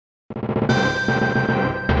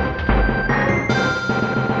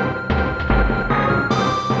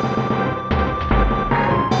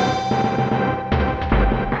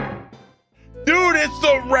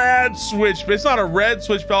rad switch. It's not a red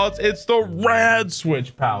switch palace. It's the rad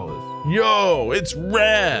switch palace. Yo, it's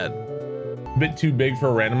rad. A bit too big for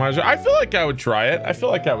a randomizer. I feel like I would try it.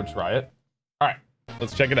 All right,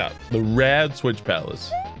 let's check it out. The rad switch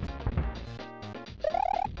palace.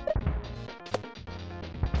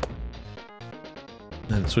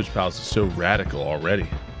 And the switch palace is so radical already.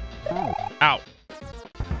 Ow.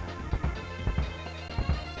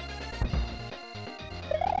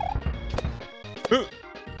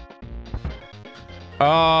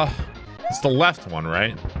 It's the left one,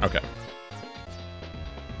 right? Okay.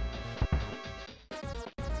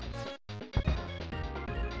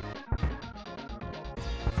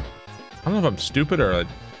 I don't know if I'm stupid or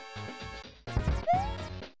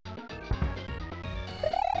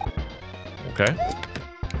okay.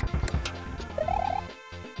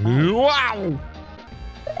 Wow.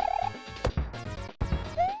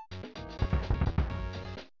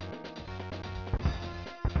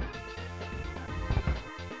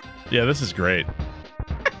 Yeah, this is great.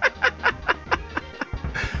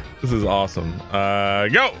 This is awesome.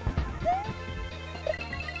 Go.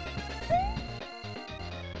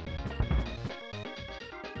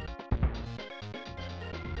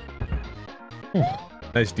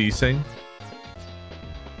 Nice desync.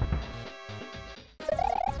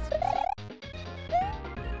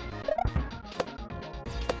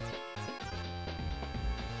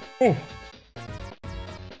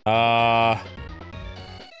 Oh.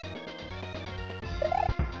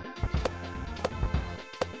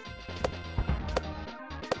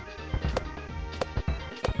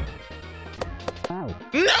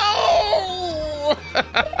 No!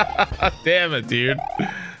 Damn it, dude.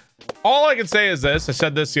 All I can say is this. I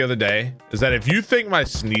said this the other day, is that if you think my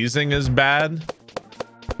sneezing is bad,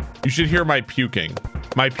 you should hear my puking.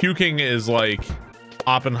 My puking is like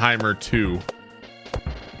Oppenheimer 2.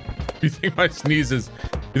 You think my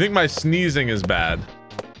sneezing is bad?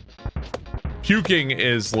 Puking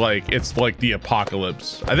is like, it's like the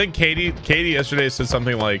apocalypse. I think Katie yesterday said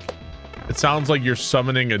something like, it sounds like you're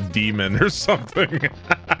summoning a demon or something.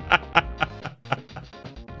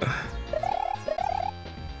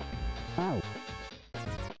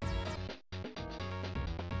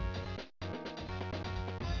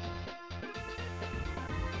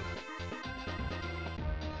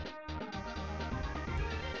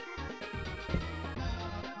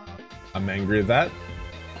 I'm angry at that.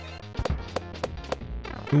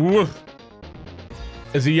 Ooh.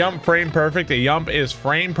 Is a yump frame perfect? A yump is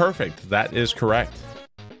frame perfect. That is correct.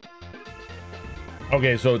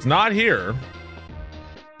 Okay, so it's not here.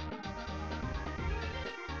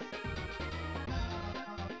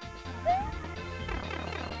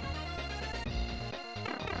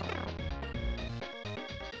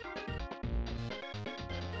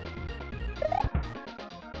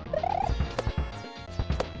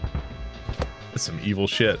 That's some evil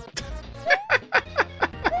shit.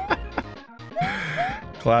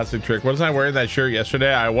 Classic trick. Wasn't I wearing that shirt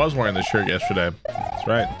yesterday? I was wearing the shirt yesterday. That's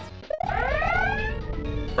right.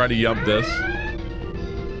 Try to yump this.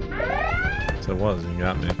 So it was. You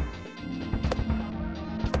got me.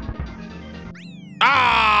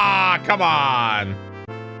 Ah, come on.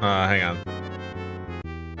 Hang on.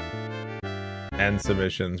 End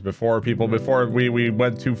submissions before we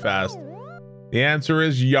went too fast. The answer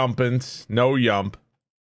is yumpant. No yump.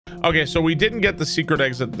 Okay, so we didn't get the secret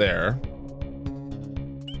exit there.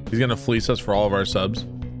 He's gonna fleece us for all of our subs.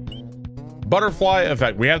 Butterfly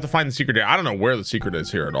effect. We have to find the secret here. I don't know where the secret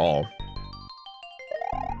is here at all.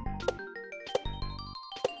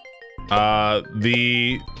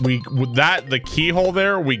 The keyhole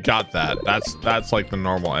there, we got that. That's like the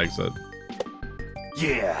normal exit.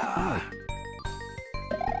 Yeah.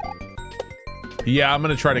 Yeah, I'm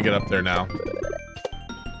gonna try to get up there now.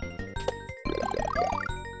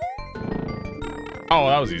 Oh,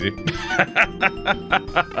 that was easy.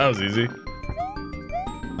 That was easy.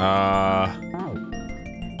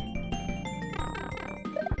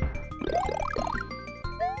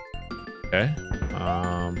 Okay.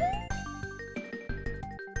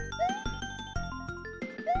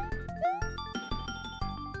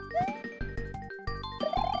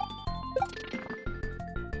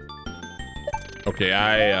 Okay,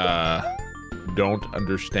 I don't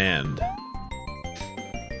understand.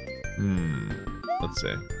 Let's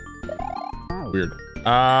see. Weird.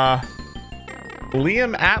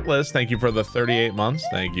 Liam Atlas, thank you for the 38 months.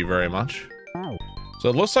 Thank you very much. So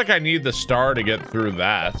it looks like I need the star to get through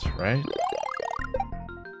that, right?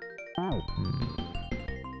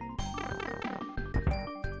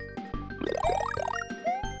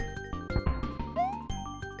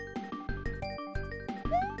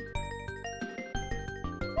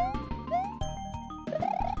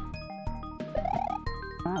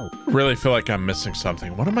 Really feel like I'm missing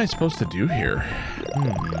something. What am I supposed to do here?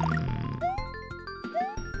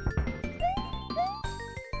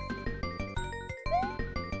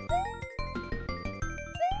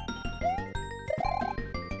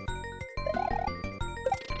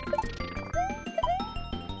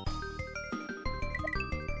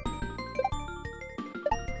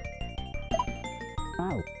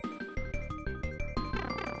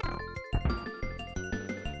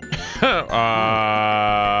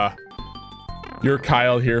 You're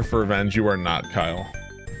Kyle here for revenge. You are not Kyle.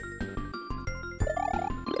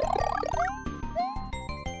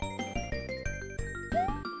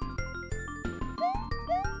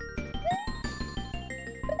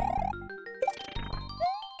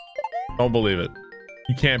 Don't believe it.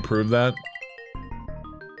 You can't prove that.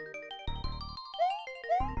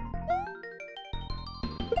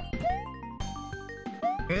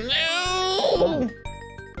 No!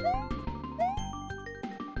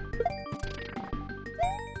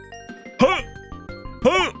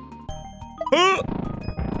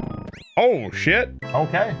 Oh shit.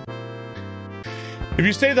 Okay. If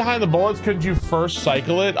you stayed behind the bullets, couldn't you first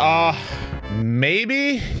cycle it?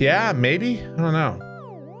 Maybe. Yeah, maybe. I don't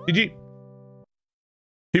know. Did you?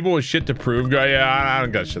 People with shit to prove go, yeah, I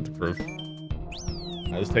don't got shit to prove.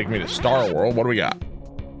 Now this take me to Star World. What do we got?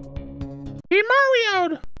 He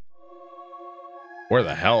Mario'd. Where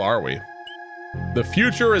the hell are we? The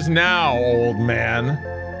future is now, old man.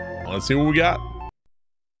 Let's see what we got.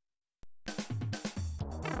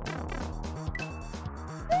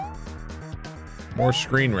 More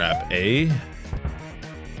screen wrap, eh?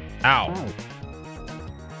 Ow.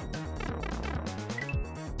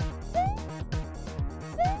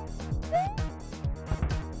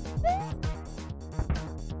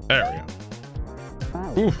 There we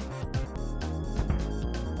go. Oof.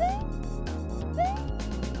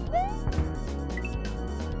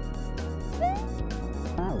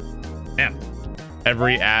 Man,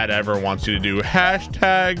 every ad ever wants you to do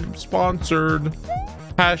hashtag sponsored.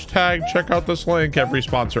 Hashtag check out this link. Every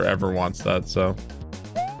sponsor ever wants that, so.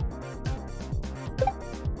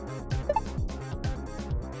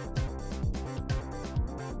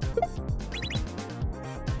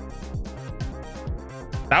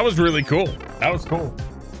 That was really cool. That was cool.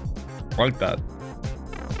 I like that.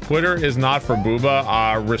 Twitter is not for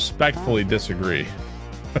booba. Respectfully disagree.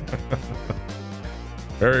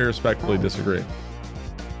 Very respectfully disagree.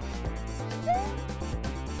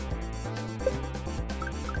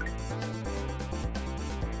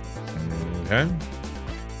 Okay.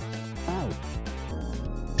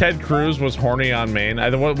 Ted Cruz was horny on Maine.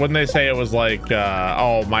 Wouldn't they say it was like,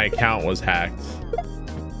 oh, my account was hacked?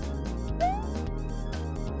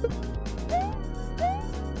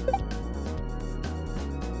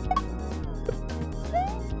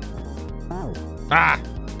 Ah!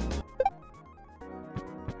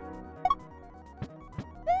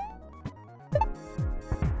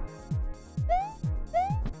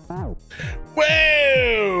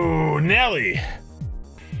 Whoa, Nelly.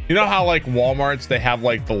 You know how like Walmarts, they have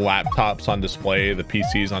like the laptops on display, the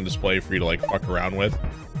PCs on display for you to like fuck around with?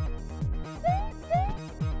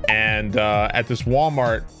 And at this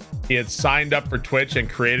Walmart, he had signed up for Twitch and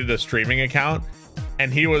created a streaming account.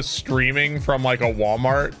 And he was streaming from like a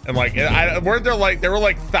Walmart, and like, weren't there like, there were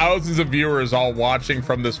like thousands of viewers all watching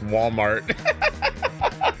from this Walmart.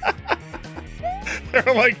 There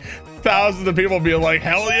were like thousands of people being like,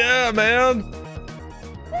 hell yeah, man.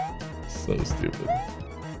 So stupid.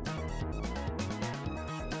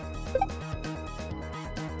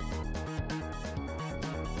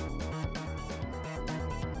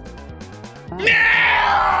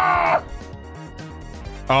 Yeah!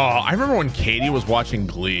 Oh, I remember when Katie was watching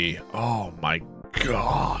Glee. Oh my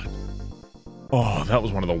God. Oh, that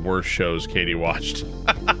was one of the worst shows Katie watched.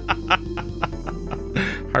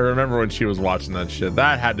 I remember when she was watching that shit.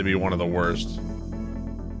 That had to be one of the worst.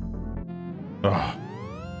 Oh,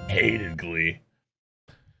 hated Glee.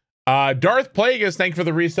 Darth Plagueis, thank you for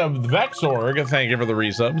the resub. Vexorg, thank you for the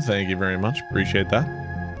resub. Thank you very much. Appreciate that.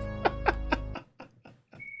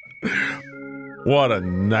 What a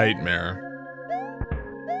nightmare.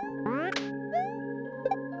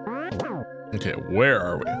 Okay, where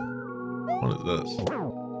are we? What is this?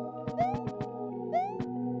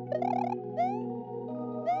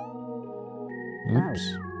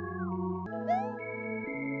 Oops.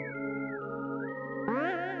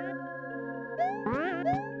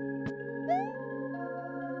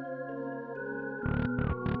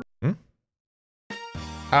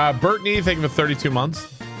 Bertney, thank you for 32 months.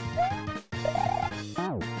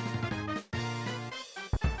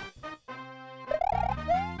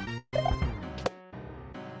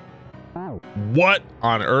 What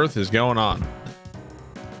on earth is going on?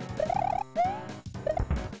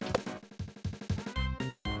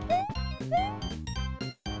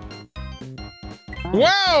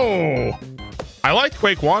 Whoa! I liked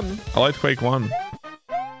Quake 1. I liked Quake 1.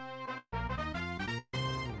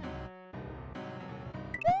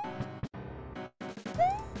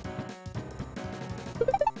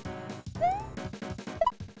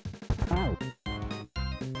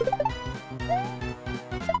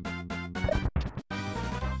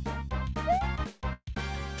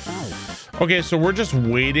 Okay, so we're just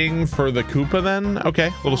waiting for the Koopa then? Okay,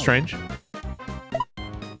 a little strange.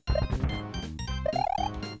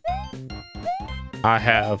 I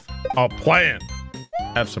have a plan.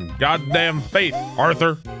 Have some goddamn faith,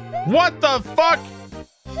 Arthur. What the fuck?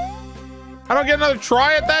 I don't get another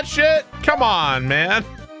try at that shit? Come on, man.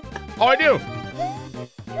 Oh, I do.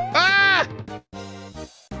 Ah!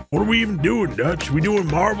 What are we even doing, Dutch? We doing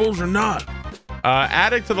marbles or not?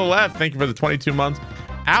 Addict to the left, thank you for the 22 months.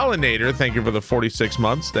 Alanator, thank you for the 46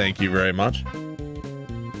 months. Thank you very much.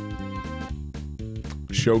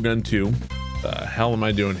 Shogun 2. The hell am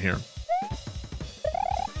I doing here?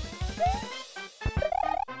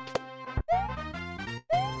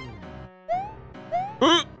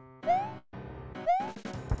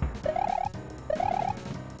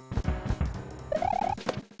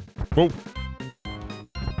 Whoa.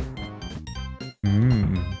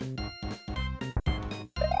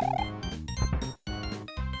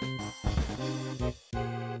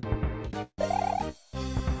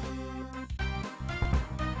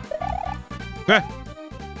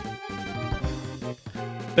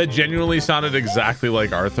 That genuinely sounded exactly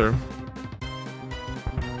like Arthur.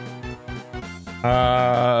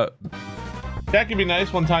 That could be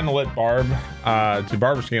nice one time to let Barb to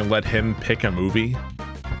Barb's gonna let him pick a movie.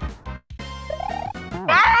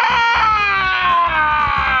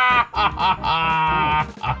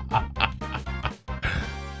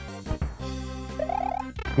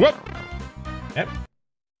 Whoop. Yep.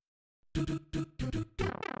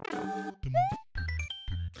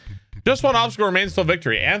 Just one obstacle remains till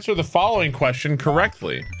victory. Answer the following question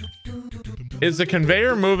correctly. Is the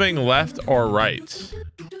conveyor moving left or right?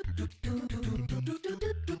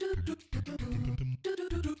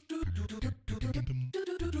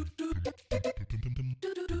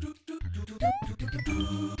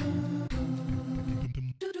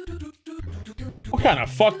 What kind of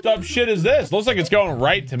fucked up shit is this? Looks like it's going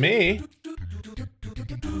right to me.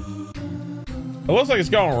 It looks like it's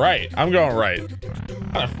going right. I'm going right.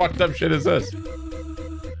 What kind of fucked up shit is this?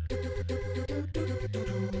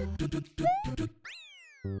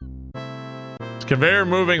 Is conveyor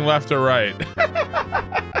moving left or right?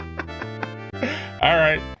 All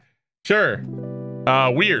right. Sure.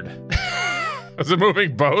 Weird. Is it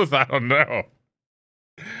moving both? I don't know.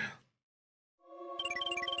 If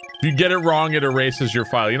you get it wrong, it erases your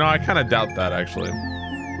file. You know, I kind of doubt that, actually.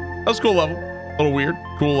 That was a cool level. A little weird.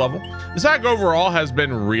 Cool level. This hack overall has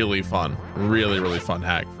been really fun. Really, really fun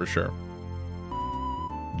hack, for sure.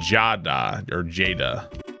 Jada, or Jada.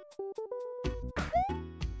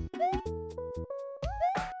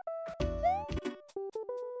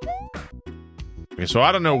 Okay, so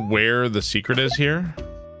I don't know where the secret is here.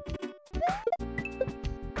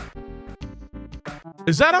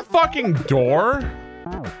 Is that a fucking door?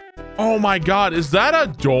 Oh my god, is that a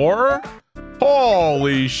door?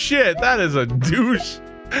 Holy shit, that is a douche.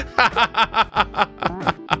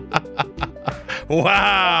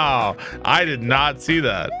 Wow, I did not see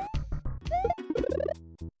that.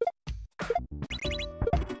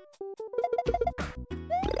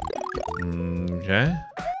 Okay.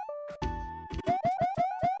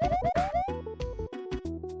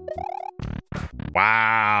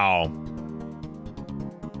 Wow.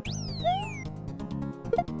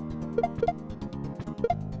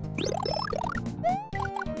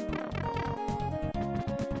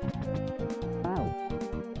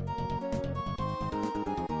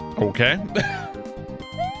 Okay.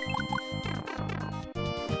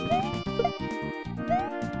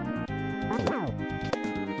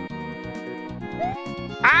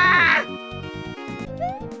 Ah!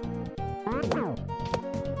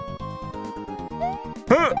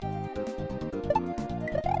 Huh.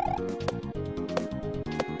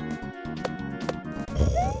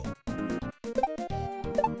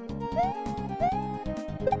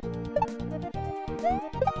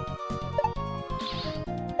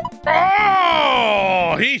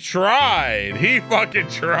 Oh, he tried. He fucking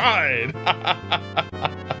tried.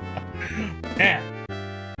 Man.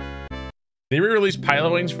 They re-released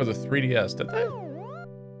Pilot Wings for the 3DS, did they?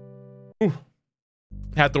 Ooh.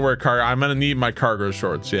 Have to wear cargo. I'm gonna need my cargo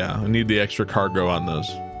shorts. Yeah, I need the extra cargo on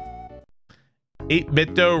those.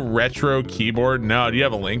 8-bit retro keyboard. No, do you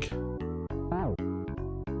have a link?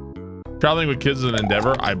 Traveling with kids is an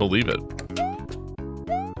endeavor. I believe it.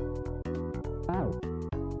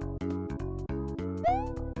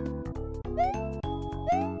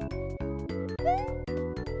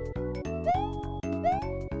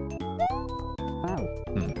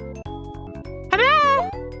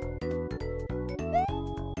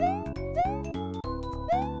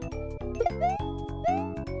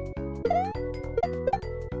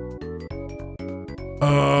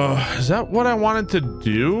 Is that what I wanted to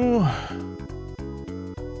do?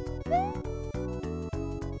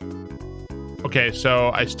 Okay, so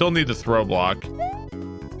I still need the throw block.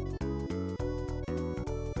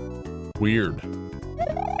 Weird.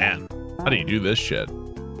 Man, how do you do this shit?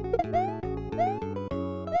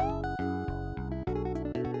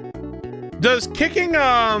 Does kicking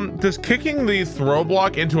the throw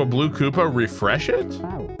block into a blue Koopa refresh it?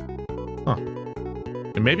 Huh.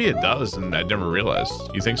 And maybe it does, and I never realized.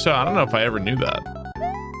 You think so? I don't know if I ever knew that.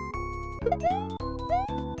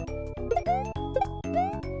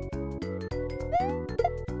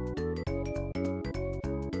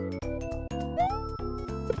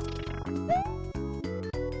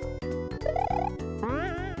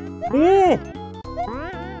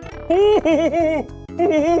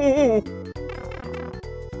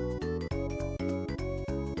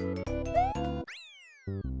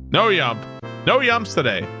 No yump. No yumps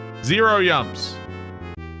today. 0 yumps.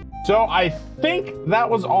 So I think that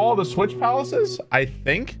was all the Switch Palaces. I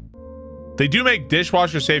think. They do make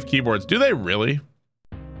dishwasher safe keyboards. Do they really?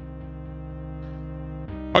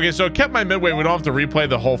 Okay, so it kept my midway. We don't have to replay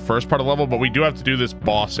the whole first part of the level, but we do have to do this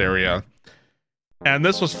boss area. And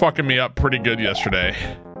this was fucking me up pretty good yesterday.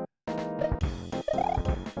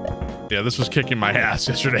 Yeah, this was kicking my ass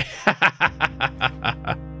yesterday.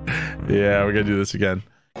 Yeah, we gotta do this again.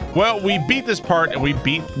 Well, we beat this part, and we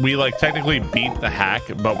like technically beat the hack,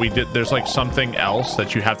 but there's like something else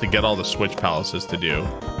that you have to get all the Switch Palaces to do.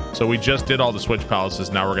 So we just did all the Switch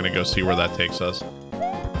Palaces. Now we're gonna go see where that takes us.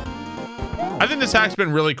 I think this hack's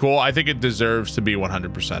been really cool. I think it deserves to be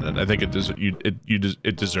 100%. I think it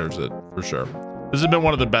deserves it for sure. This has been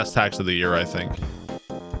one of the best hacks of the year, I think.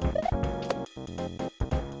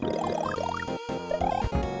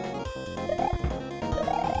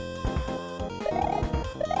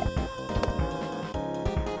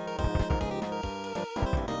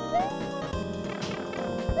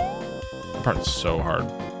 That part's so hard.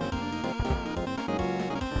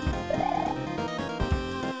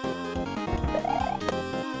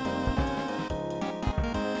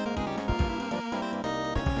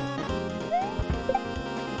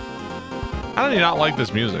 How do you not like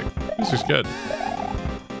this music? This is good.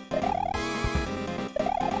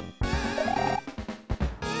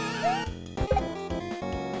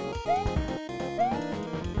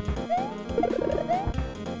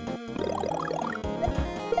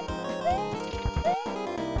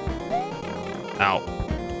 Ow.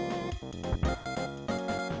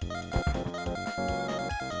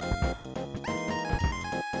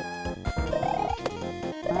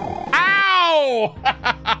 Ow!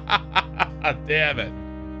 Damn it.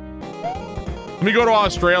 Let me go to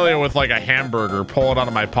Australia with like a hamburger, pull it out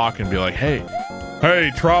of my pocket and be like, hey,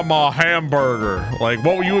 try my hamburger. Like,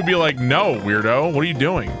 what you would be like, no, weirdo, what are you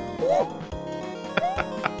doing?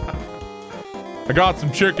 I got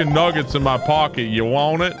some chicken nuggets in my pocket. You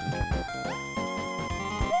want it?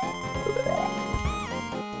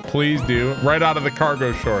 Please do. Right out of the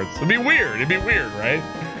cargo shorts. It'd be weird. It'd be weird, right?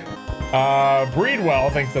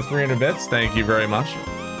 Breedwell, thanks for 300 bits. Thank you very much.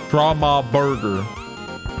 Try my burger.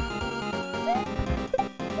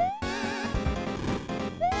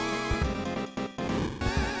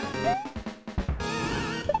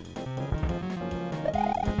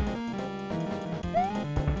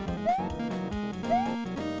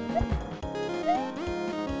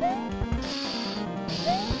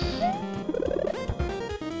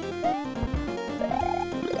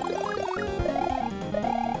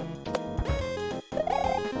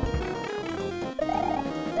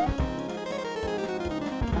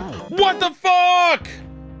 What the fuck?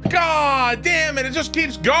 God damn it. It just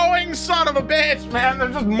keeps going, son of a bitch, man.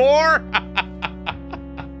 There's just more.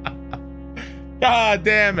 God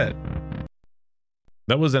damn it.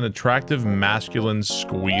 That was an attractive masculine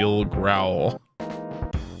squeal growl.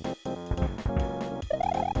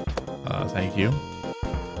 Thank you.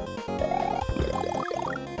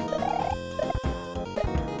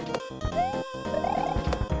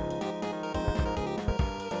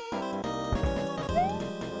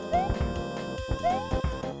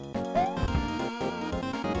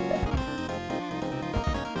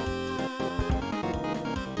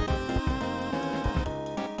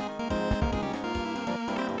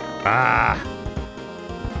 Ah.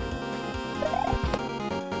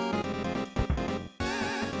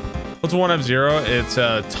 What's 1F0? It's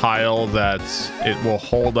a tile that it will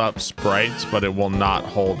hold up sprites, but it will not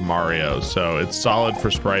hold Mario. So it's solid for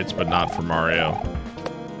sprites, but not for Mario.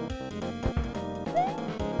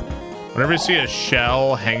 Whenever you see a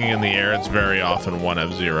shell hanging in the air, it's very often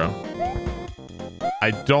 1F0.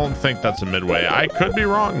 I don't think that's a midway. I could be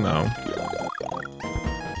wrong, though.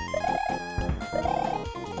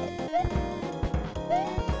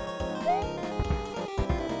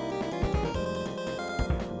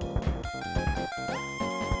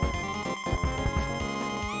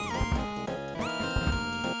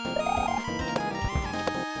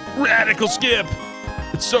 Radical skip.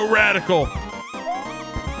 It's so radical.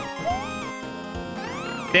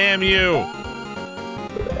 Damn you.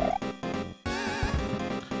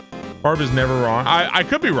 Barb is never wrong. I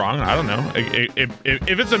could be wrong. I don't know.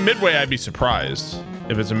 If it's a midway, I'd be surprised.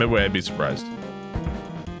 If it's a midway, I'd be surprised.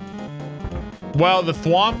 Well, the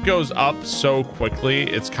thwomp goes up so quickly,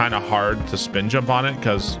 it's kind of hard to spin jump on it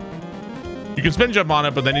because you can spin jump on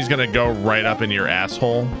it, but then he's going to go right up into your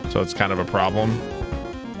asshole. So it's kind of a problem.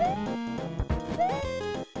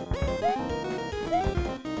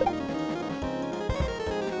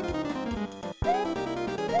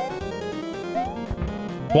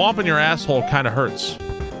 Thwomp in your asshole kind of hurts.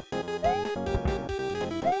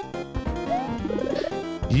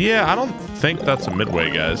 Yeah, I don't think that's a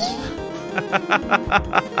midway, guys.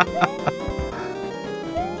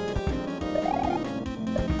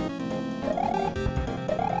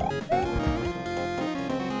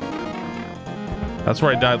 That's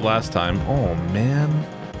where I died last time. Oh, man.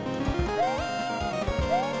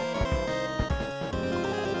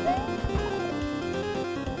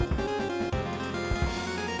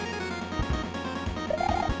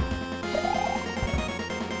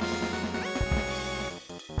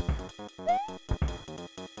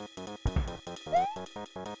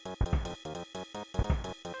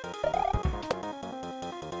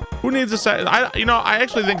 Who needs a section? I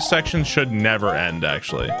actually think sections should never end,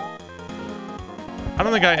 actually. I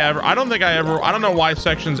don't know why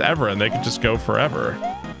sections ever end. They could just go forever.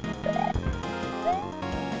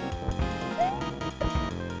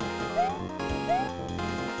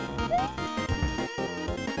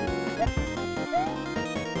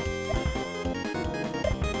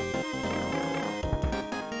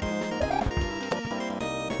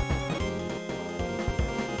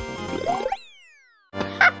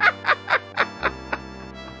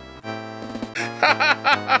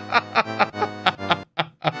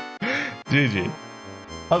 GG.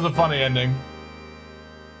 That was a funny ending.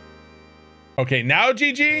 Okay, now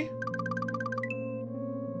GG?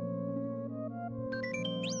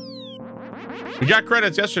 We got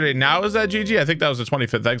credits yesterday. Now is that GG? I think that was the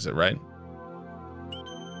 25th exit, right?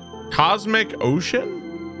 Cosmic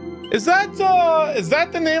Ocean? Is that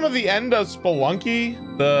the name of the end of Spelunky?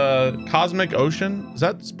 The Cosmic Ocean? Is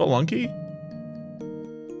that Spelunky?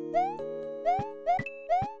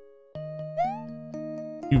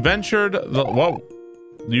 You ventured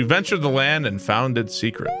the land and found its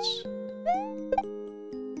secrets.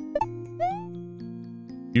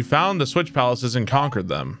 You found the Switch Palaces and conquered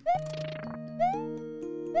them.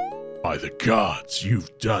 By the gods,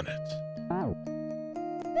 you've done it.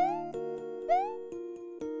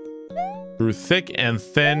 Through thick and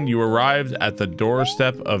thin, you arrived at the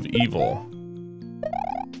doorstep of evil.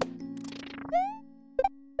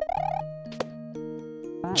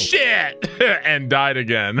 Shit! And died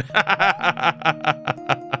again.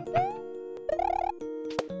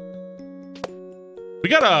 We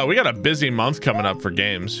got a busy month coming up for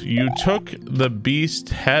games. You took the beast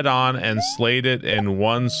head on and slayed it in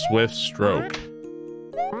one swift stroke.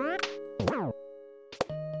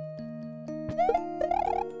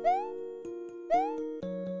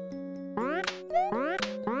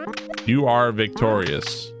 You are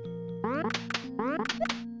victorious.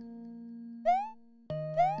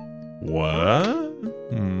 What?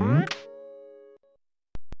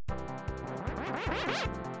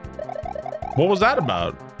 What was that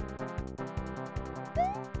about?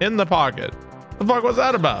 In the pocket. The fuck was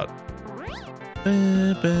that about?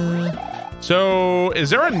 So, is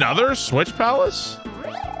there another Switch Palace?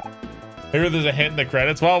 Maybe there's a hint in the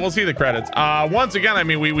credits. Well, we'll see the credits. Once again, I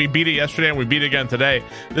mean, we beat it yesterday and we beat it again today.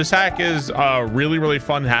 This hack is a really, really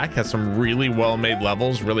fun hack. Has some really well-made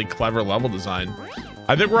levels, really clever level design.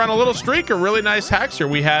 I think we're on a little streak of really nice hacks here.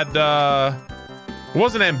 We had, it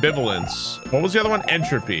wasn't Ambivalence. What was the other one?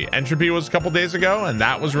 Entropy. Entropy was a couple days ago, and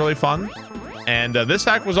that was really fun. And this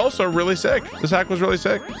hack was also really sick. This hack was really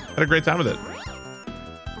sick. Had a great time with it.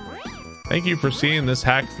 Thank you for seeing this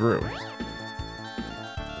hack through.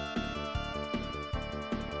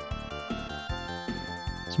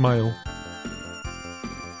 Smile.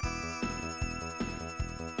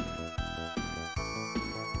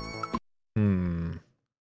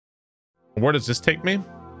 Where does this take me?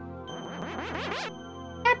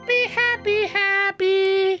 Happy, happy,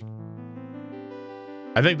 happy.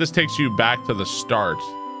 I think this takes you back to the start.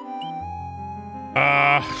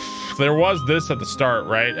 There was this at the start,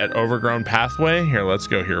 right? At Overgrown Pathway. Here, let's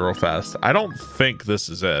go here real fast. I don't think this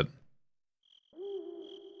is it.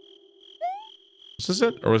 This is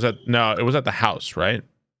it? Or was that? No, it was at the house, right?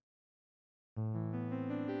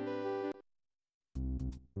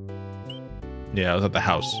 Yeah, it was at the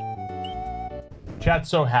house. Chat's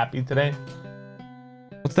so happy today.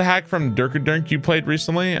 What's the hack from Durkadurk you played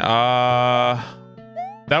recently? Was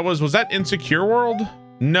that Insecure World?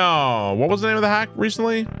 No. What was the name of the hack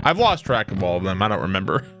recently? I've lost track of all of them. I don't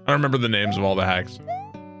remember. I don't remember the names of all the hacks.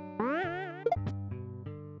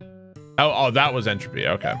 Oh, that was Entropy.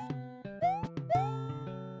 Okay.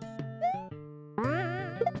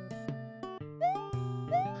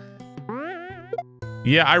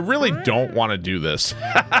 Yeah, I really don't want to do this.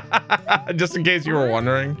 Just in case you were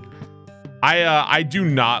wondering. I do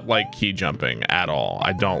not like key jumping at all.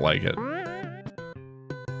 I don't like it.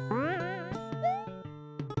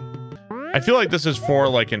 I feel like this is for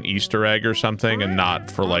like an Easter egg or something and not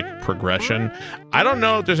for like progression. I don't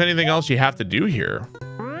know if there's anything else you have to do here.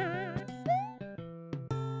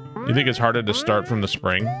 You think it's harder to start from the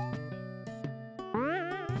spring?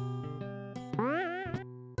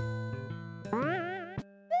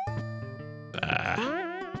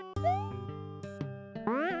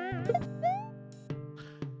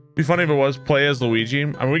 Be funny if it was play as Luigi. I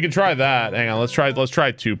mean, we can try that. Hang on, let's try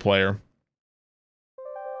 2-player.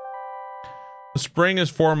 The spring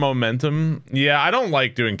is for momentum. Yeah, I don't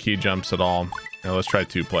like doing key jumps at all. Now let's try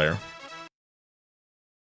 2-player.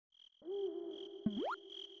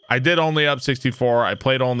 I did only up 64. I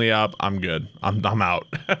played only up. I'm good. I'm out.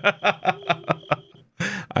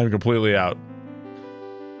 I'm completely out.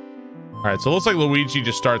 All right, so it looks like Luigi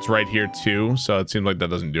just starts right here too. So it seems like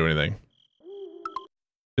that doesn't do anything.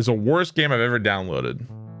 It's the worst game I've ever downloaded.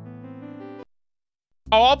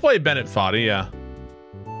 Oh, I'll play Bennett Foddy, yeah.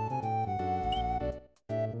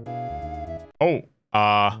 Oh,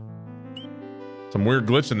 some weird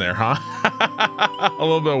glitching there, huh? A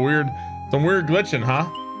little bit weird. Some weird glitching, huh?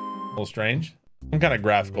 A little strange. Some kind of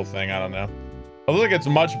graphical thing, I don't know. It looks like it's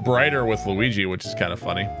much brighter with Luigi, which is kind of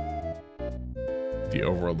funny. The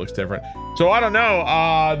overworld looks different. So I don't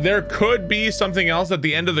know. There could be something else at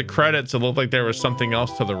the end of the credits. It looked like there was something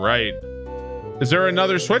else to the right. Is there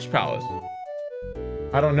another Switch Palace?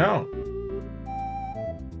 I don't know.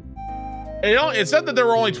 You know, it said that there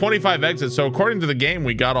were only 25 exits. So according to the game,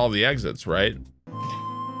 we got all the exits, right?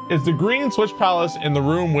 Is the green Switch Palace in the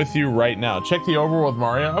room with you right now? Check the overworld with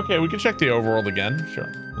Mario. Okay, we can check the overworld again. Sure,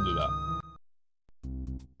 we'll do that.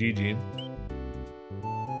 GG.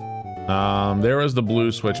 There was the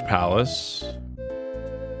blue Switch Palace.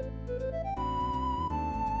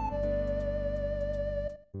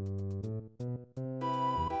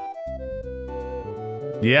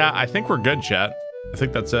 Yeah, I think we're good, chat. I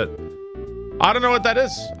think that's it. I don't know what that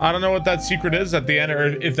is. I don't know what that secret is at the end,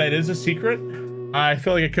 or if that is a secret. I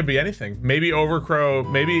feel like it could be anything. Maybe Overcrow.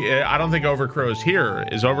 Maybe I don't think Overcrow is here.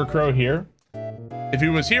 Is Overcrow here? If he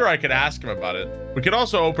was here, I could ask him about it. We could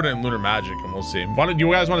also open it in Lunar Magic, and we'll see. Do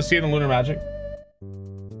you guys want to see it in Lunar Magic?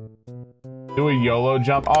 Do a YOLO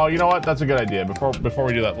jump. Oh, you know what? That's a good idea. Before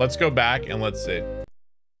we do that, let's go back and let's see.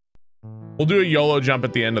 We'll do a YOLO jump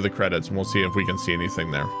at the end of the credits, and we'll see if we can see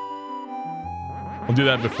anything there. We'll do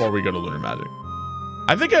that before we go to Lunar Magic.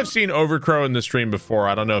 I think I've seen Overcrow in the stream before.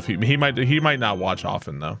 I don't know if he might not watch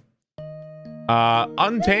often though.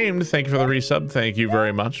 Untamed, thank you for the resub. Thank you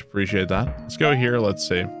very much. Appreciate that. Let's go here. Let's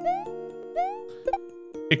see.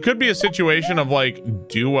 It could be a situation of like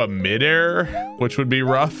do a midair, which would be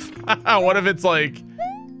rough. What if it's like,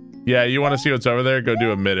 yeah, you want to see what's over there? Go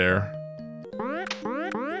do a midair.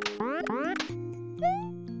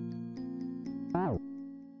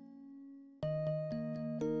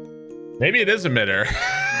 Maybe it is a midair.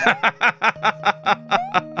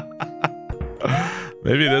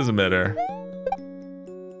 Maybe it is a midair.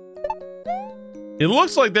 It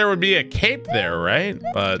looks like there would be a cape there, right?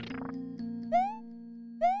 But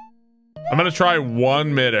I'm gonna try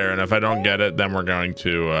one midair, and if I don't get it, then we're gonna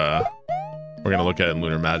look at it in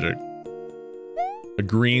Lunar Magic. A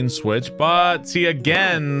green switch, but see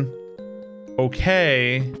again,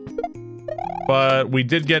 okay. But we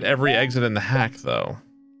did get every exit in the hack though.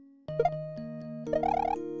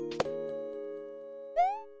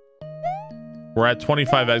 We're at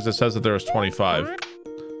 25 exits. Says that there was 25.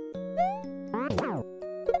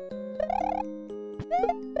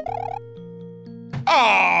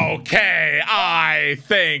 Okay, I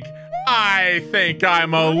think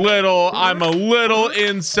I'm a little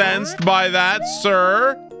incensed by that,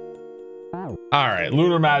 sir. All right,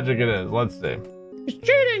 lunar magic it is. Let's see. He's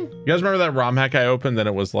cheating. You guys remember that ROM hack I opened? Then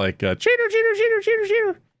it was like cheater.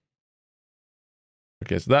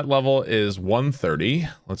 Okay, so that level is 130.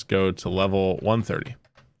 Let's go to level 130.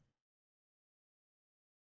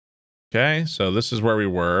 Okay, so this is where we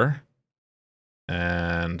were.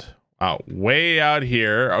 And way out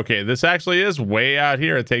here. Okay, this actually is way out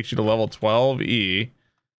here. It takes you to level 12E.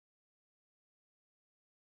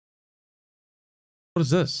 What is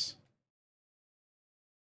this?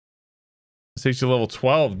 It takes you to level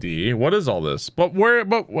 12D. What is all this? But what?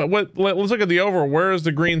 Let's look at the overall. Where is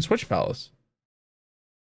the green switch palace?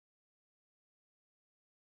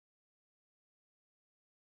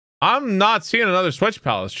 I'm not seeing another switch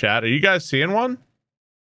palace, chat. Are you guys seeing one?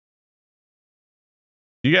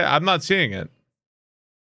 I'm not seeing it.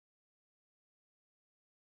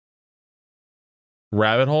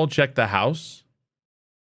 Rabbit hole, check the house.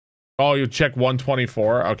 Oh, you check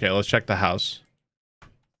 124. Okay, let's check the house.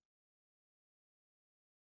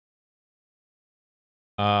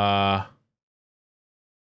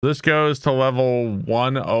 This goes to level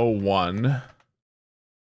 101.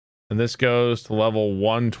 And this goes to level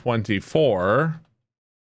 124.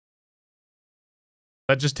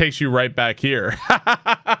 That just takes you right back here.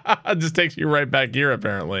 It just takes you right back here,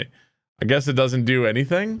 apparently. I guess it doesn't do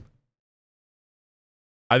anything.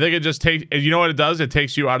 I think it just takes... You know what it does? It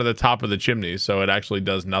takes you out of the top of the chimney, so it actually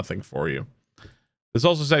does nothing for you. This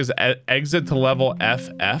also says exit to level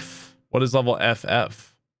FF. What is level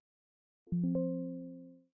FF?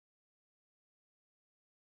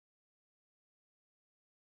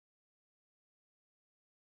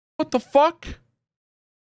 What the fuck?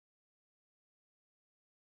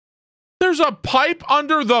 There's a pipe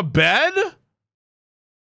under the bed?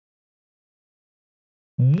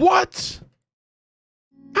 What?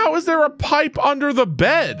 How is there a pipe under the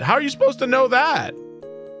bed? How are you supposed to know that?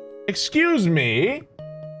 Excuse me?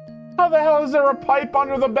 How the hell is there a pipe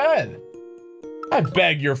under the bed? I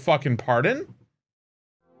beg your fucking pardon.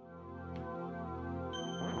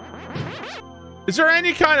 Is there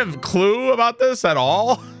any kind of clue about this at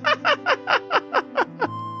all?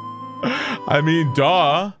 I mean,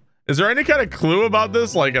 duh. Is there any kind of clue about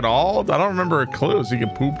this, like, at all? I don't remember a clue. So you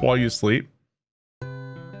can poop while you sleep.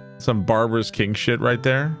 Some Barber's King shit right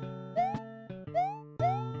there.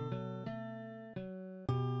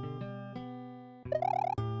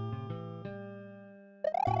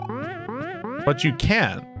 But you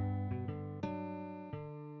can't.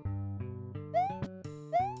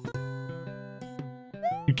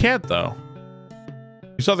 You can't, though.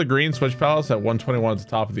 You saw the green switch palace at 121 at the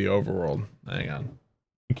top of the overworld. Hang on.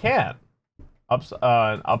 You can't.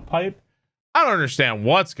 An up pipe? I don't understand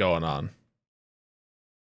what's going on.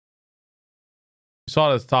 You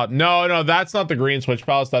saw it at the top. No, that's not the green switch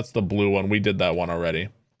palace. That's the blue one. We did that one already.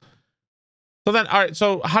 So then, all right.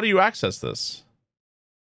 So how do you access this?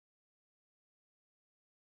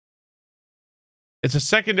 It's a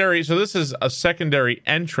secondary. So this is a secondary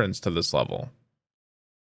entrance to this level.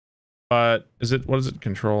 But what is it?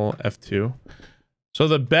 Control F2. So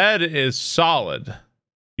the bed is solid.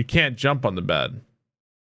 You can't jump on the bed.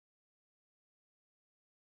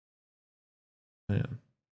 Man.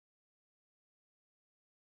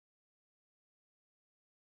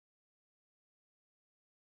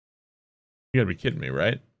 You gotta be kidding me,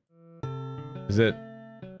 right? Is it?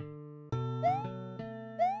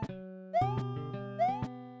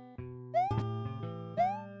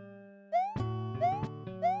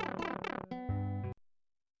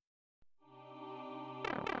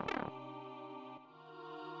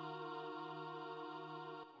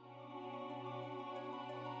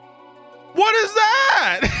 What is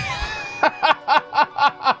that?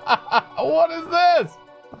 What is this?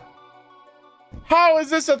 How is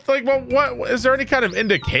this a thing? What is there any kind of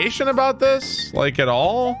indication about this? Like at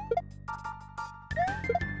all?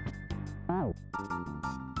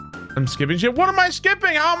 I'm skipping shit. What am I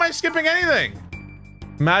skipping? How am I skipping anything?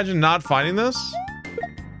 Imagine not finding this.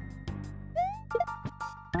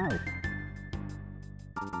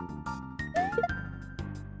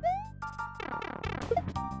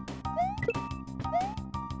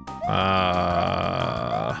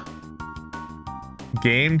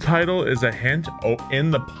 Game title is a hint. Oh, in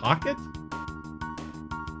the pocket?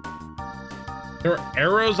 There are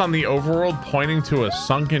arrows on the overworld pointing to a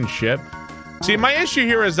sunken ship. See, my issue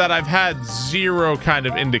here is that I've had zero kind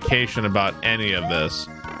of indication about any of this.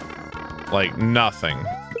 Like, nothing.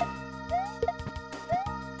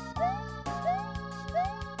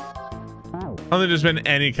 I don't think there's been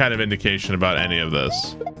any kind of indication about any of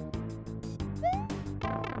this.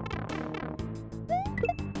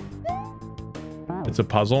 It's a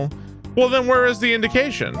puzzle. Well, then where is the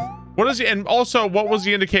indication? What is the, and also what was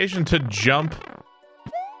the indication to jump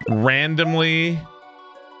randomly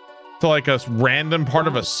to like a random part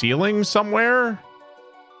of a ceiling somewhere?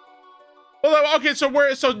 Well, okay, so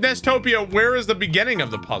where, so Nestopia, where is the beginning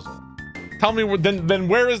of the puzzle? Tell me, then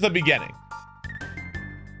where is the beginning?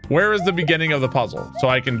 Where is the beginning of the puzzle so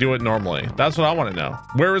I can do it normally? That's what I want to know.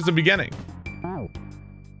 Where is the beginning?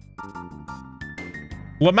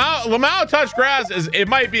 Lamau touch grass is, it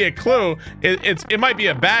might be a clue. It might be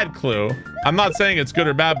a bad clue. I'm not saying it's good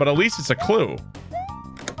or bad, but at least it's a clue.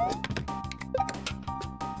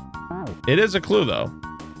 It is a clue though.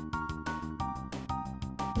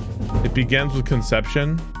 It begins with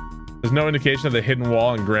conception. There's no indication of the hidden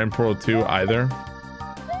wall in Grand Pro 2 either.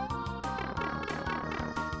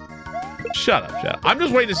 Shut up. I'm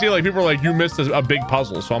just waiting to see, like, people are like, you missed a big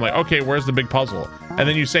puzzle. So I'm like, okay, where's the big puzzle? And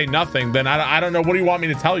then you say nothing. Then I don't know. What do you want me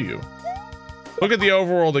to tell you? Look at the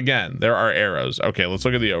overworld again. There are arrows. Okay, let's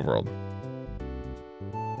look at the overworld.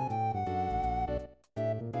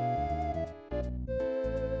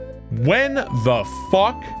 When the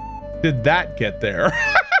fuck did that get there?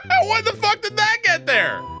 When the fuck did that get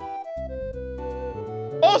there?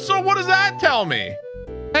 Also, what does that tell me?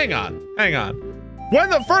 Hang on.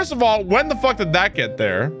 First of all, when the fuck did that get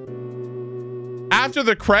there? After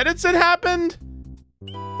the credits it happened?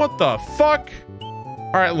 What the fuck?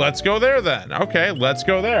 All right, let's go there then. Okay, let's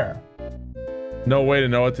go there. No way to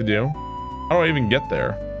know what to do. How do I even get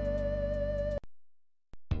there?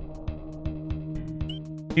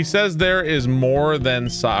 He says there is more than...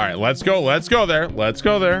 All right, let's go there.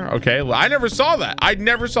 Okay, I never saw that. I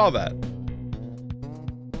never saw that.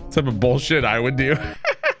 What type of bullshit I would do.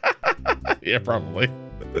 Yeah, probably.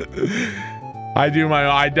 I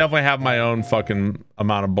definitely have my own fucking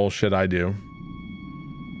amount of bullshit I do.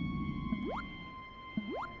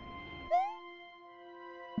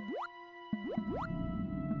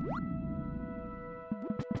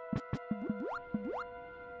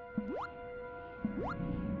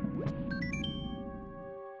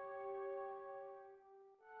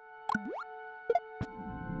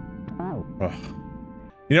 Ugh.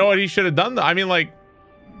 You know what he should have done? I mean, like,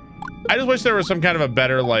 I just wish there was some kind of a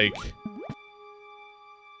better, like...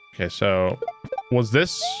 Okay, so... Was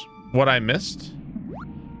this what I missed?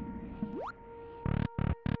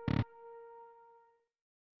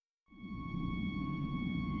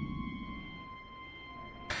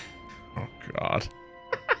 Oh, God.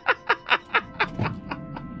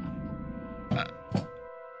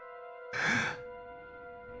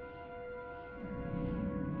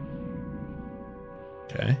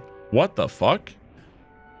 Okay. What the fuck?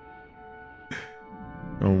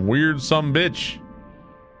 A weird sumbitch.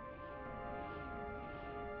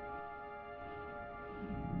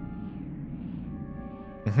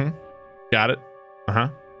 Mm-hmm. Got it. Uh-huh.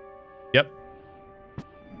 Yep.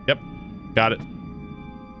 Got it.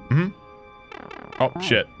 Mm-hmm. Oh,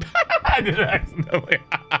 shit. I did it accidentally.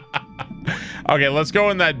 Okay, let's go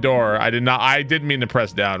in that door. I didn't mean to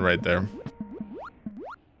press down right there.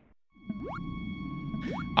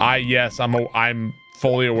 Yes, I'm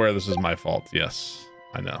fully aware this is my fault. Yes,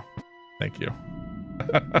 I know. Thank you.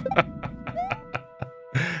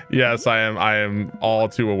 Yes, I am all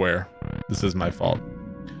too aware. This is my fault.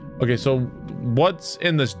 Okay, so what's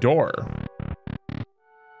in this door?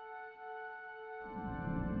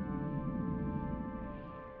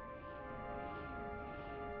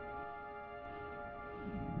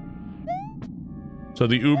 So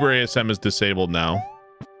the Uber ASM is disabled now.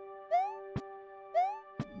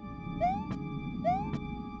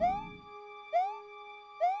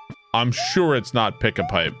 I'm sure it's not pick a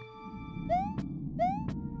pipe.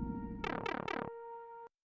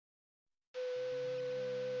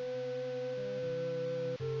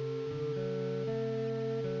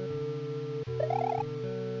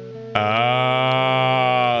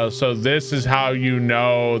 So this is how you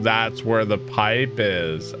know that's where the pipe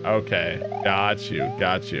is. Okay, got you.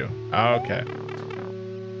 Okay,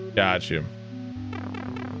 got you.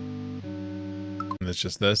 And it's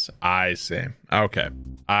just this. I see. Okay,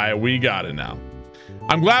 we got it now.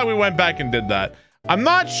 I'm glad we went back and did that. I'm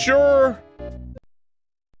not sure.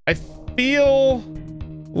 I feel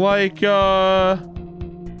like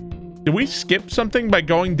did we skip something by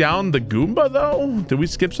going down the Goomba though? Did we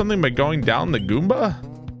skip something by going down the Goomba?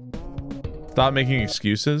 Stop making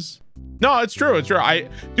excuses. No, it's true. It's true.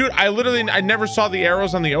 Dude, I never saw the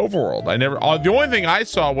arrows on the overworld. The only thing I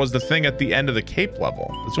saw was the thing at the end of the cape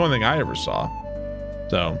level. That's the only thing I ever saw.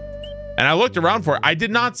 So And I looked around for it. I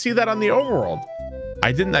did not see that on the overworld.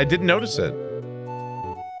 I didn't notice it.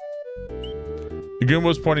 The goon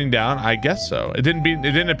was pointing down. I guess so. It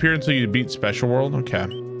didn't appear until you beat Special World. Okay.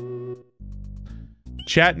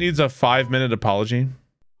 Chat needs a 5-minute apology.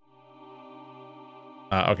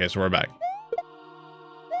 Okay, so we're back.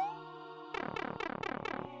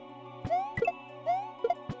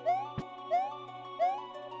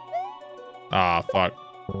 Ah, fuck.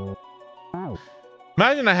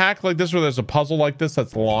 Imagine a hack like this where there's a puzzle like this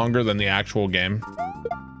that's longer than the actual game.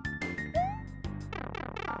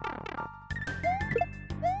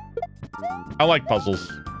 I like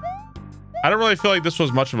puzzles. I don't really feel like this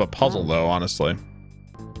was much of a puzzle though, honestly.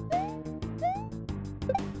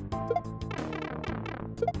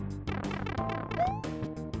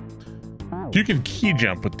 You can key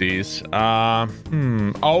jump with these. Oh,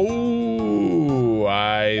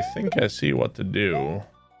 I think I see what to do.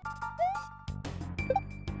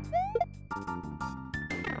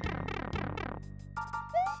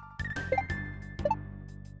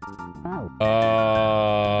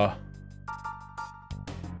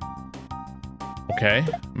 Okay.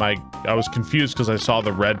 I was confused because I saw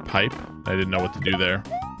the red pipe. I didn't know what to do there.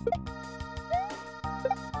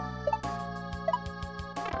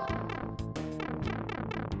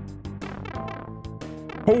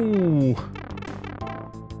 Oh.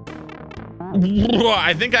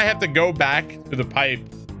 I think I have to go back to the pipe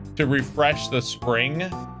to refresh the spring.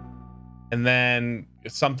 And then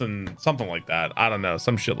something like that. I don't know.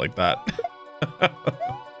 Some shit like that.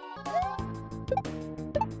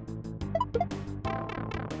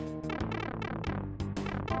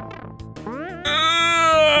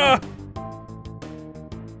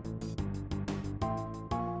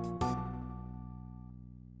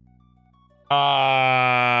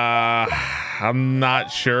 I'm not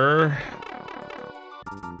sure.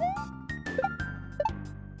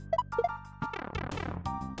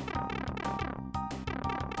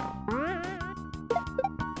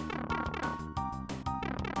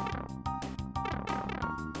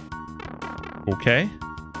 Okay.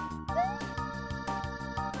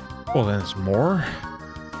 Well, then it's more.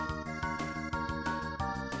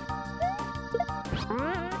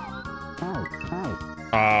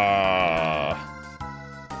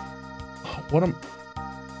 What am...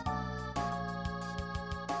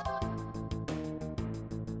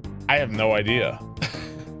 I have no idea.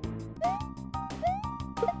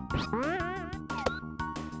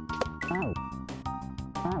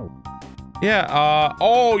 Yeah,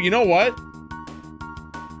 oh, you know what?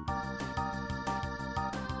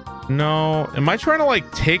 No, am I trying to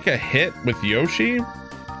like take a hit with Yoshi?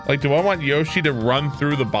 Like, do I want Yoshi to run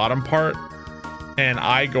through the bottom part and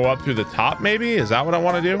I go up through the top maybe? Is that what I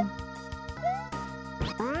want to do?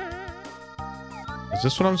 Is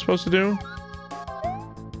this what I'm supposed to do?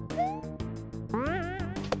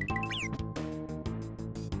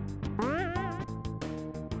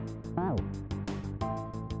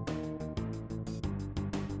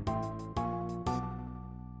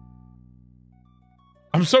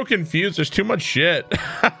 I'm so confused. There's too much shit.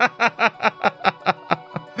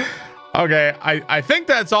 Okay, I think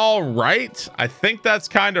that's all right. I think that's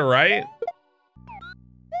kind of right.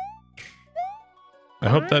 I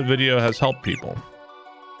hope that video has helped people.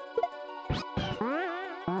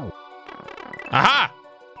 Aha!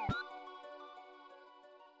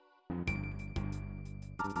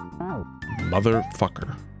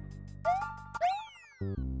 Motherfucker.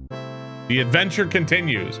 The adventure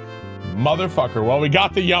continues. Motherfucker. Well, we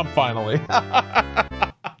got the yump finally.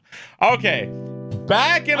 Okay.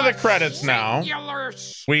 Back into the credits now.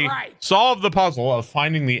 We solved the puzzle of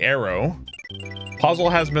finding the arrow. Puzzle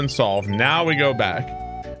has been solved. Now we go back.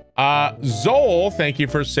 Zol, thank you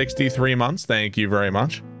for 63 months. Thank you very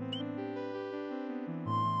much.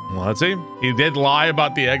 Let's see. He did lie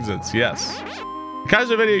about the exits. Yes. The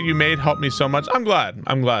Kaizo video you made helped me so much. I'm glad.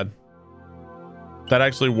 I'm glad. That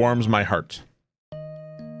actually warms my heart.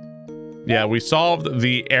 Yeah, we solved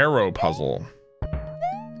the arrow puzzle.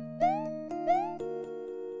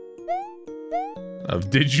 Of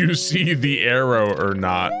did you see the arrow or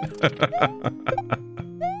not?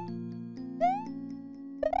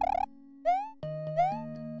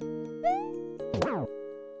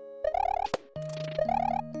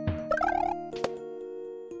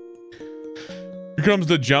 Here comes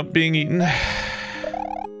the jump being eaten.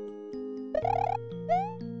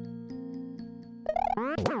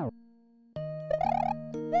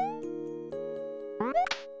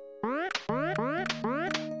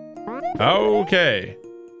 Okay.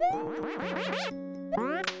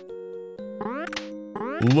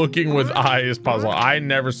 Looking with eyes puzzle. I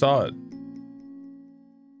never saw it.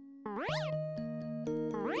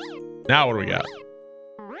 Now what do we got?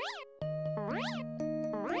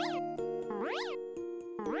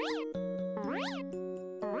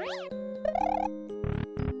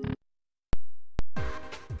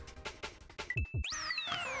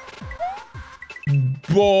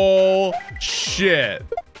 Bullshit.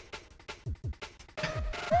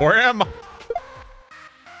 Where am I?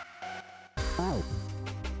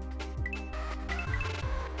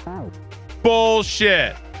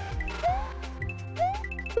 Bullshit.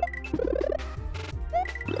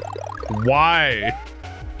 Why?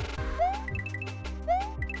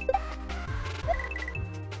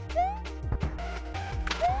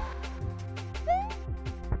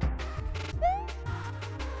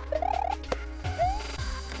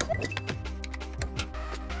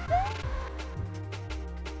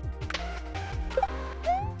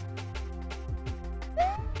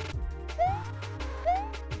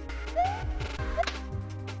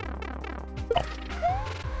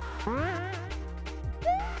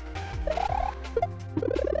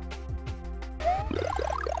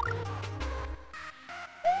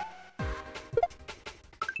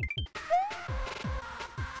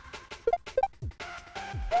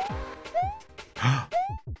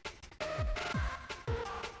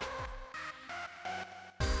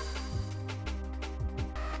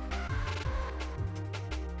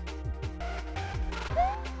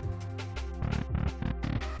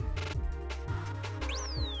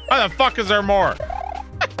 Why the fuck is there more?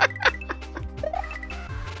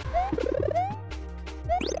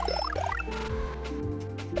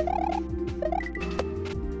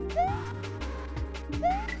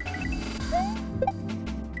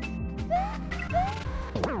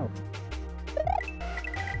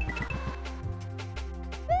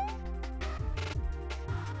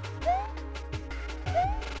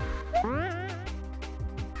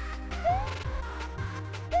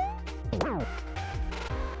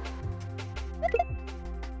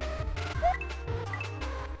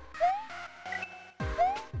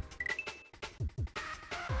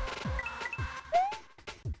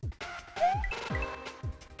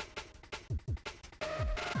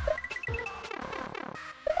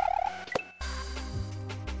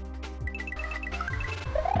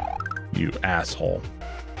 You asshole.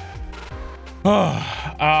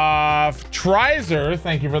 Trizer,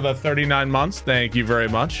 thank you for the 39 months. Thank you very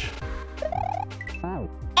much.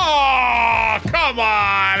 Oh, come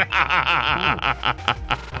on.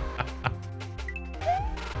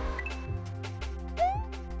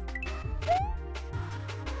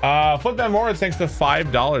 Flip that more. Thanks to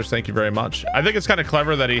 $5. Thank you very much. I think it's kind of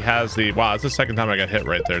clever that he has the, wow, it's the second time I got hit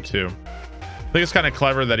right there too. I think it's kind of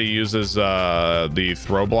clever that he uses the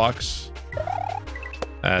throw blocks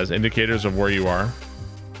as indicators of where you are.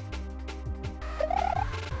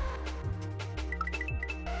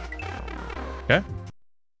 Okay.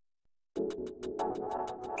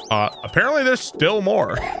 Apparently there's still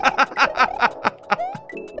more.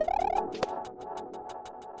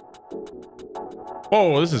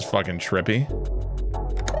 Whoa, this is fucking trippy.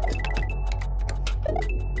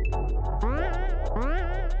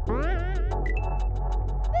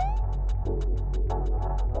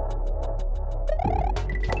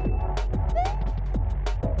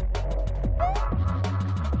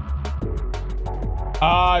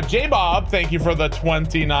 J-Bob, thank you for the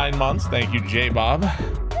 29 months. Thank you, J-Bob.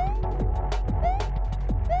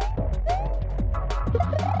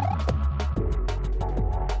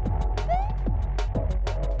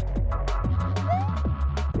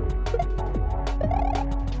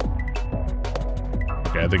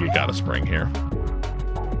 Okay, I think he got a spring here.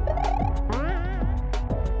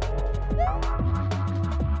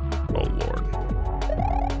 Oh, Lord.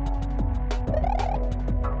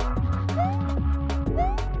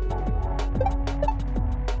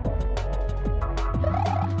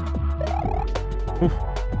 Oof.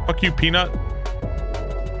 Fuck you, Peanut.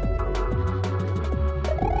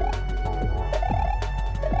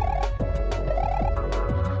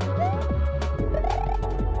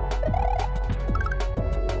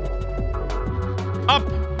 Up,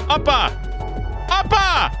 uppa,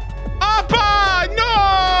 uppa, uppa, no,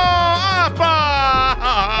 uppa,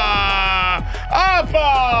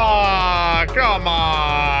 uppa, come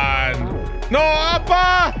on, no,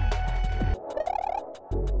 uppa.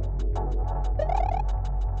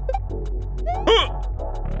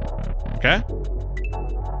 Okay.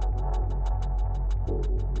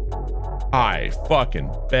 I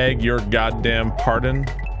fucking beg your goddamn pardon.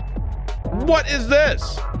 What is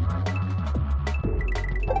this?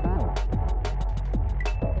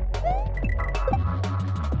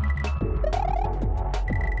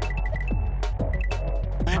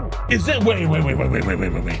 Is it, wait.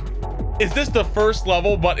 Is this the first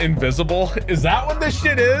level but invisible? Is that what this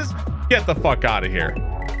shit is? Get the fuck out of here.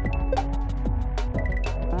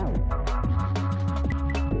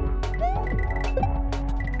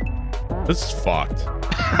 This is fucked.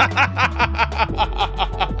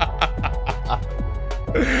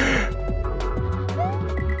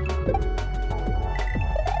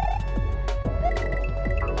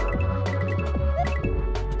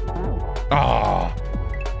 Oh,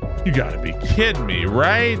 you gotta be kidding me,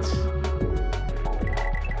 right?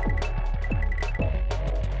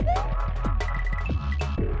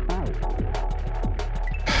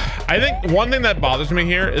 I think one thing that bothers me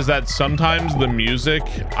here is that sometimes the music,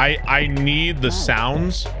 I need the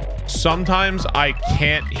sounds. Sometimes I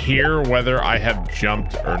can't hear whether I have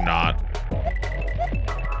jumped or not.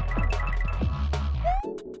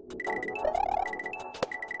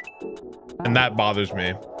 And that bothers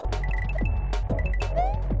me.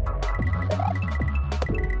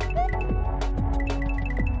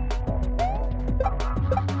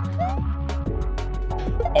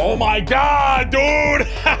 Oh my God, dude.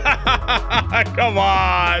 Come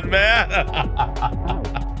on, man.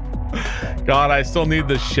 God, I still need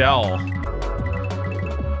the shell.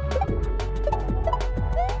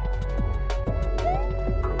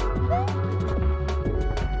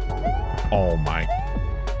 Oh my.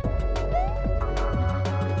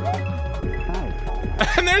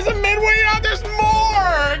 And there's a midway out. There's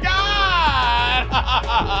more. God.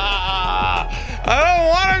 I don't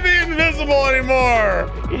want to be invisible anymore.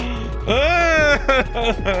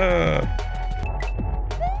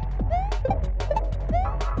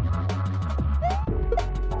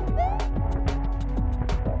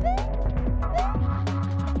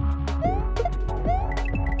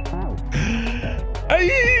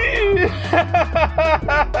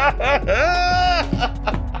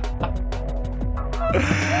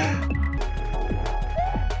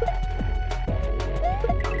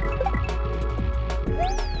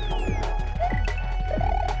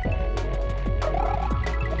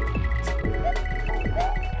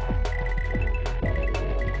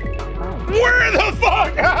 Where the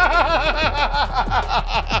fuck?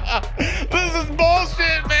 This is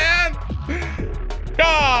bullshit, man.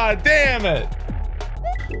 God damn it.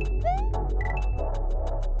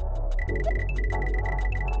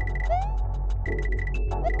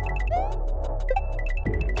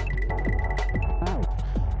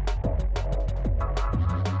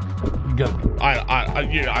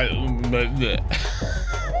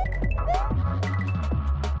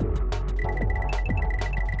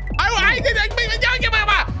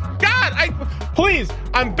 Please,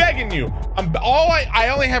 I'm begging you. I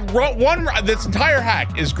only have one. This entire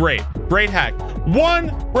hack is great. Great hack.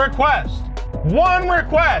 One request.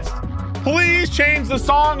 Please change the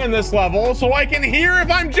song in this level so I can hear if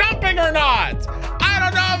I'm jumping or not. I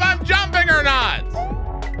don't know if I'm jumping or not.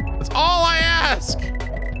 That's all I ask.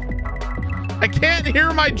 I can't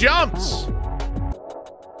hear my jumps.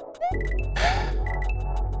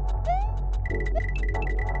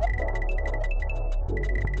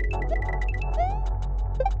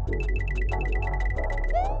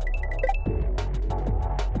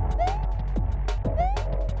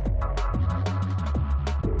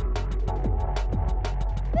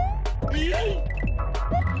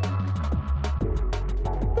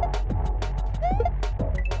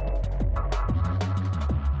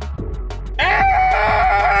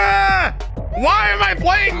 Why am I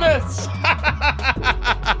playing this?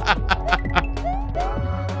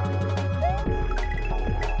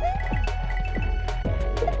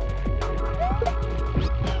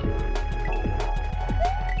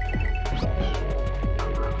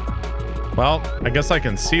 Well, I guess I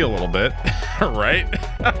can see a little bit, right?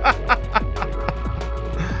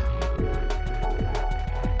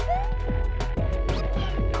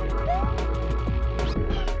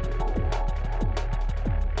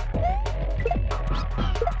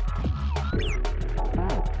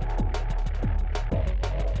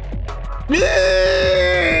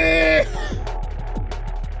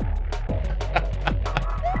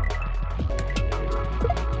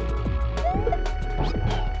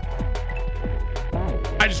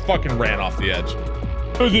 I just fucking ran off the edge.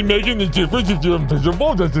 Is it making the difference if you're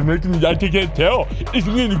invisible? Does it make me? I can't tell.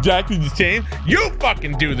 Isn't it exactly the same? You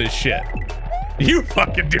fucking do this shit. You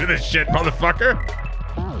fucking do this shit, motherfucker.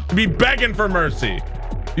 You be begging for mercy.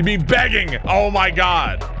 You be begging. Oh my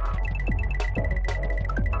God.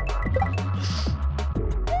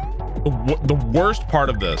 The worst part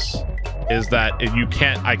of this is that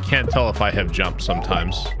I can't tell if I have jumped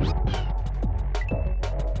sometimes.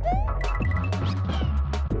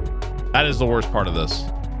 That is the worst part of this.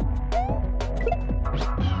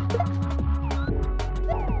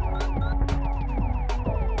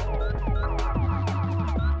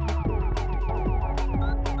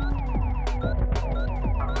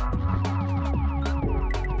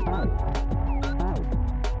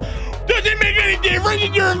 any difference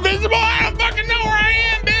if you're invisible? I don't fucking know where I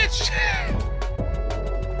am, bitch.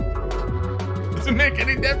 Does it make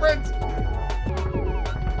any difference?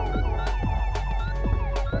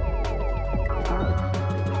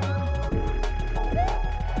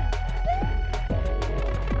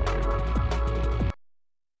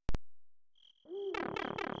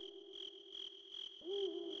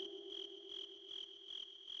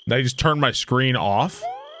 Did I just turn my screen off?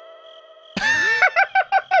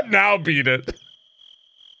 Now beat it.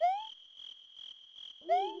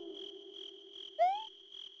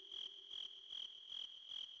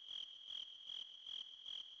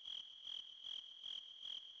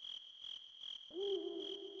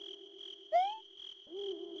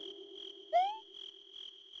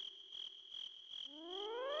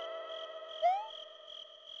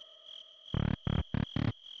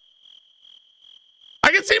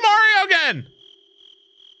 I can see Mario again.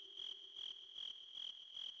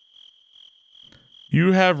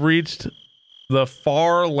 You have reached the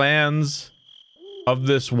far lands of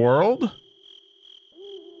this world.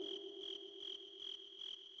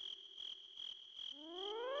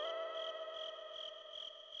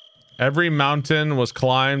 Every mountain was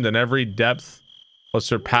climbed and every depth was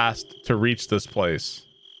surpassed to reach this place.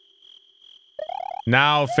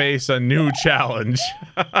 Now face a new challenge.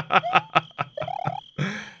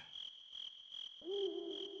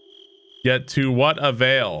 Yet to what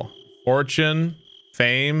avail? Fortune,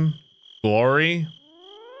 fame, glory?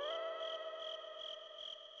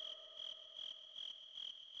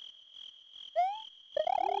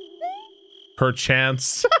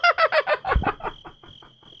 Perchance.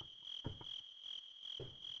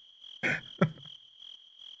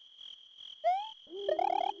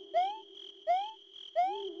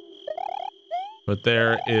 But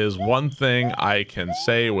there is one thing I can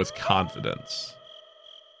say with confidence.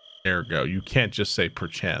 Ergo, you can't just say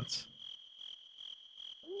perchance.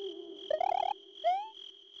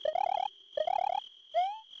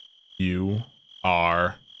 You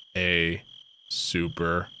are a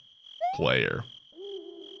super player.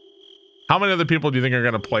 How many other people do you think are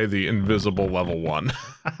going to play the invisible level 1?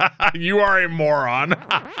 You are a moron.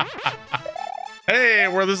 Hey,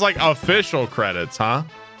 this like official credits, huh?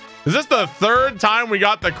 Is this the third time we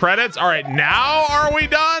got the credits? All right, now are we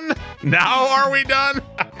done? Now are we done?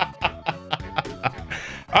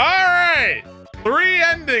 All right, 3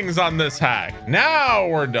 endings on this hack. Now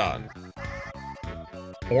we're done.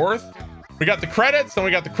 4th, we got the credits, then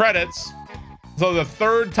we got the credits. So the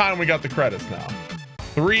 3rd time we got the credits now.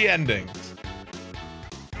 3 endings.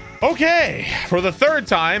 Okay, for the 3rd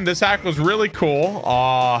time, this hack was really cool.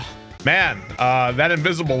 Man, that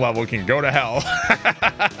invisible level can go to hell.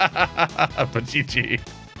 But GG.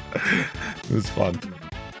 It was fun.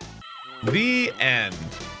 The end.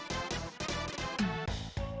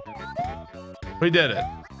 We did it.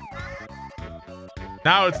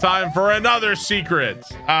 Now it's time for another secret.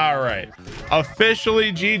 All right.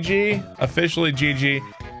 Officially GG. Officially GG.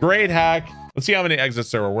 Great hack. Let's see how many exits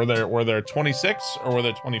there were. Were there 26 or were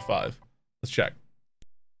there 25? Let's check.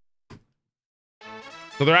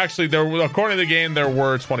 So according to the game, there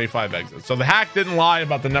were 25 exits. So the hack didn't lie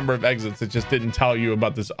about the number of exits. It just didn't tell you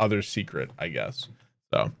about this other secret, I guess.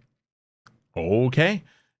 So, okay.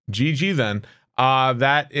 GG then.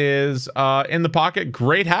 That is in the pocket.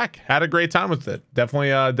 Great hack. Had a great time with it.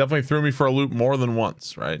 Definitely threw me for a loop more than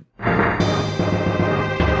once, right?